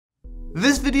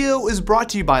This video is brought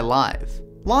to you by Lyve.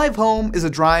 Lyve Home is a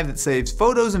drive that saves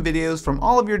photos and videos from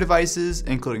all of your devices,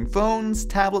 including phones,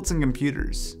 tablets, and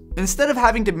computers. Instead of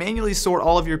having to manually sort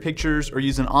all of your pictures or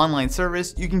use an online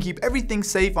service, you can keep everything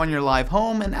safe on your Lyve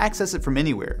Home and access it from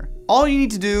anywhere. All you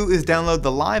need to do is download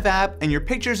the Lyve app and your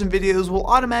pictures and videos will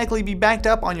automatically be backed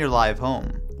up on your Lyve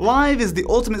Home. Lyve is the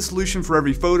ultimate solution for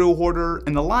every photo hoarder,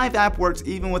 and the Lyve app works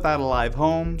even without a Lyve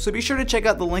Home, so be sure to check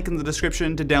out the link in the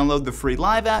description to download the free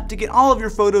Lyve app to get all of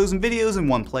your photos and videos in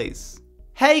one place.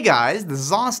 Hey guys, this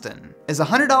is Austin. Is a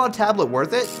 $100 tablet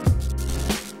worth it?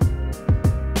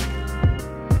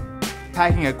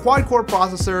 Packing a quad-core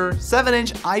processor,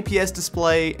 7-inch IPS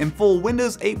display, and full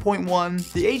Windows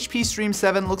 8.1, the HP Stream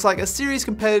 7 looks like a serious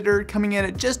competitor coming in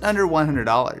at just under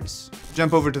 $100.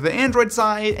 Jump over to the Android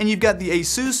side, and you've got the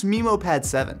Asus MeMo Pad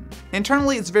 7.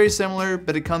 Internally it's very similar,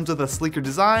 but it comes with a sleeker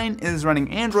design and is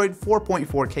running Android 4.4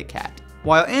 KitKat.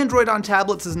 While Android on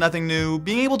tablets is nothing new,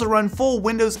 being able to run full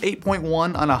Windows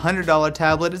 8.1 on a $100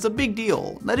 tablet is a big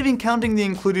deal, not even counting the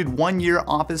included 1-year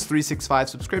Office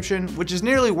 365 subscription, which is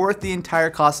nearly worth the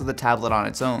entire cost of the tablet on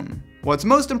its own. What's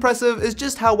most impressive is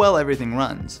just how well everything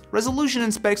runs. Resolution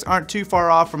and specs aren't too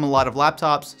far off from a lot of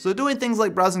laptops, so doing things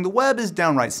like browsing the web is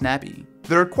downright snappy.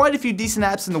 There are quite a few decent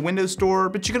apps in the Windows Store,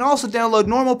 but you can also download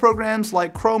normal programs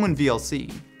like Chrome and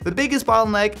VLC. The biggest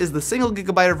bottleneck is the single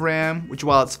gigabyte of RAM, which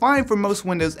while it's fine for most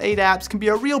Windows 8 apps, can be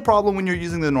a real problem when you're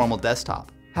using the normal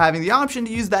desktop. Having the option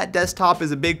to use that desktop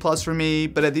is a big plus for me,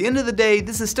 but at the end of the day,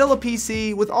 this is still a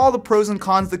PC with all the pros and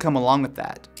cons that come along with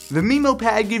that. The MeMo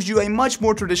Pad gives you a much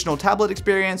more traditional tablet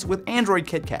experience with Android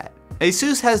KitKat.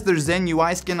 Asus has their Zen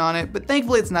UI skin on it, but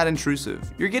thankfully it's not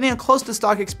intrusive. You're getting a close to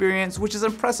stock experience, which is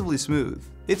impressively smooth.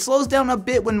 It slows down a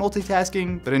bit when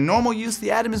multitasking, but in normal use the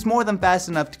Atom is more than fast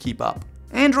enough to keep up.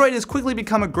 Android has quickly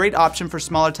become a great option for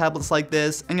smaller tablets like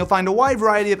this, and you'll find a wide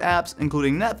variety of apps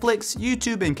including Netflix,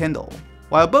 YouTube, and Kindle.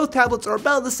 While both tablets are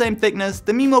about the same thickness,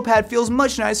 the MeMo Pad feels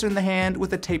much nicer in the hand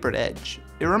with a tapered edge.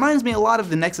 It reminds me a lot of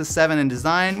the Nexus 7 in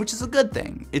design, which is a good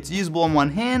thing. It's usable in one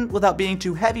hand without being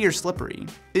too heavy or slippery.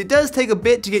 It does take a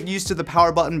bit to get used to the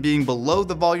power button being below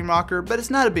the volume rocker, but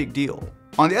it's not a big deal.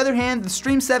 On the other hand, the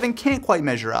Stream 7 can't quite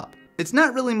measure up. It's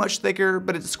not really much thicker,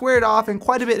 but it's squared off and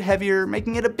quite a bit heavier,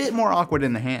 making it a bit more awkward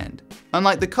in the hand.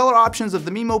 Unlike the color options of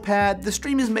the MeMo Pad, the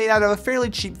Stream is made out of a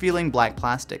fairly cheap feeling black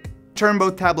plastic. Turn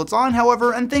both tablets on,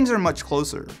 however, and things are much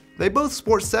closer. They both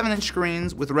sport 7-inch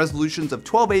screens with resolutions of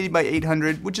 1280 by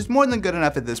 800, which is more than good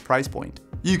enough at this price point.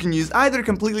 You can use either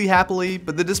completely happily,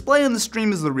 but the display on the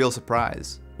Stream is the real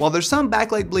surprise. While there's some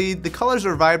backlight bleed, the colors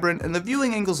are vibrant and the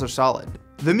viewing angles are solid.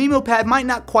 The MeMo Pad might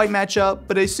not quite match up,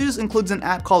 but Asus includes an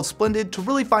app called Splendid to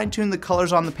really fine-tune the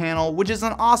colors on the panel, which is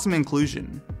an awesome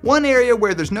inclusion. One area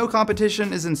where there's no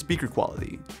competition is in speaker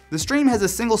quality. The Stream has a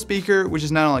single speaker, which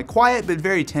is not only quiet, but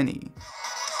very tinny.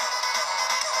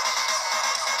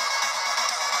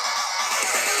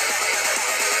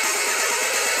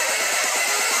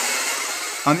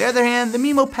 On the other hand, the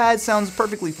MeMo Pad sounds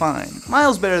perfectly fine,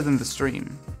 miles better than the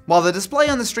Stream. While the display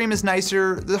on the Stream is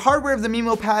nicer, the hardware of the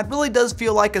MeMo Pad really does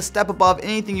feel like a step above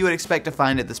anything you would expect to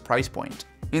find at this price point.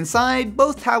 Inside,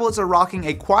 both tablets are rocking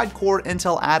a quad-core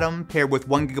Intel Atom paired with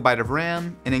 1GB of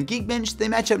RAM, and in Geekbench they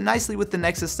match up nicely with the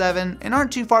Nexus 7 and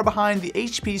aren't too far behind the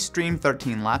HP Stream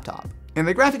 13 laptop. In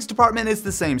the graphics department it's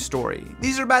the same story.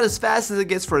 These are about as fast as it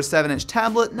gets for a 7-inch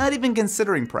tablet, not even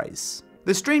considering price.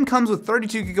 The Stream comes with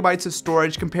 32GB of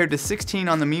storage compared to 16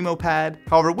 on the MeMo Pad,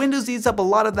 however Windows eats up a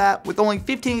lot of that with only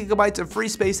 15GB of free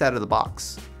space out of the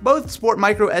box. Both sport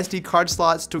micro SD card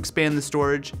slots to expand the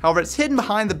storage, however it's hidden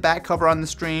behind the back cover on the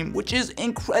Stream, which is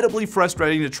incredibly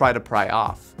frustrating to try to pry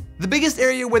off. The biggest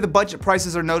area where the budget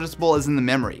prices are noticeable is in the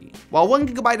memory. While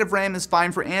 1GB of RAM is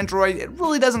fine for Android, it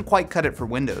really doesn't quite cut it for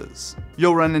Windows.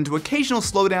 You'll run into occasional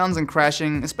slowdowns and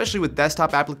crashing, especially with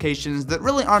desktop applications that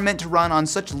really aren't meant to run on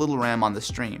such little RAM on the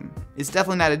Stream. It's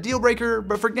definitely not a deal breaker,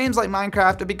 but for games like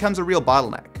Minecraft it becomes a real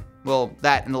bottleneck. Well,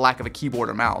 that and the lack of a keyboard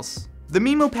or mouse. The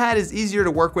MeMo Pad is easier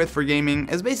to work with for gaming,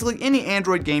 as basically any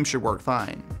Android game should work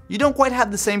fine. You don't quite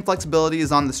have the same flexibility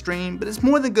as on the Stream, but it's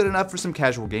more than good enough for some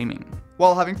casual gaming.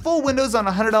 While having full Windows on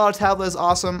a $100 tablet is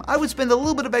awesome, I would spend a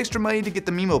little bit of extra money to get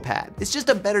the MeMo Pad. It's just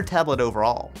a better tablet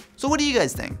overall. So what do you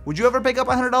guys think? Would you ever pick up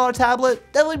a $100 tablet?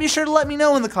 Definitely be sure to let me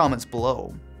know in the comments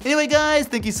below. Anyway guys,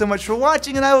 thank you so much for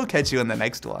watching and I will catch you in the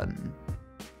next one.